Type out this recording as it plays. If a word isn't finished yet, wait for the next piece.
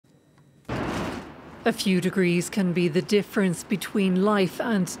A few degrees can be the difference between life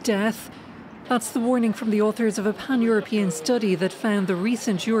and death. That's the warning from the authors of a pan-European study that found the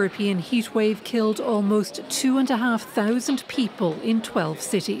recent European heatwave killed almost 2,500 people in 12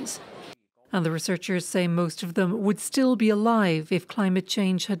 cities. And the researchers say most of them would still be alive if climate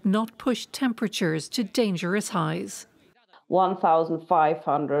change had not pushed temperatures to dangerous highs.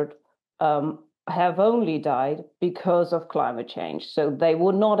 1,500 have only died because of climate change. So they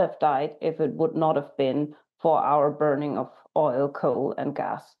would not have died if it would not have been for our burning of oil, coal and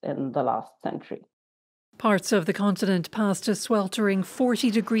gas in the last century. Parts of the continent passed a sweltering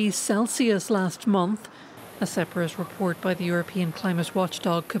 40 degrees Celsius last month. A separate report by the European climate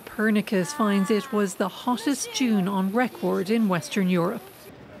watchdog Copernicus finds it was the hottest June on record in Western Europe.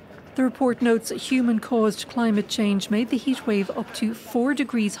 The report notes human-caused climate change made the heatwave up to 4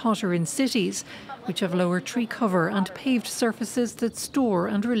 degrees hotter in cities, which have lower tree cover and paved surfaces that store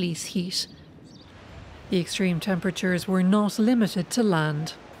and release heat. The extreme temperatures were not limited to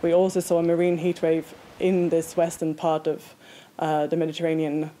land. We also saw a marine heatwave in this western part of the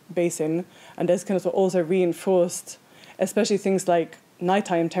Mediterranean basin, and this kind of also reinforced, especially things like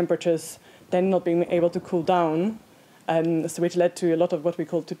nighttime temperatures then not being able to cool down. So which led to a lot of what we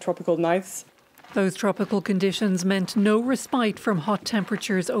call tropical nights. Those tropical conditions meant no respite from hot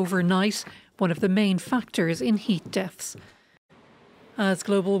temperatures overnight, one of the main factors in heat deaths. As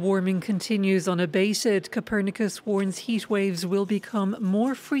global warming continues unabated, Copernicus warns heat waves will become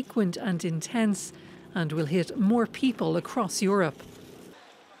more frequent and intense and will hit more people across Europe.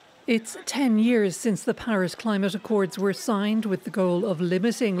 It's 10 years since the Paris Climate Accords were signed with the goal of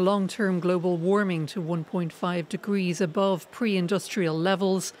limiting long-term global warming to 1.5 degrees above pre-industrial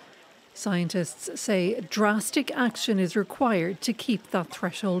levels. Scientists say drastic action is required to keep that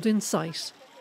threshold in sight.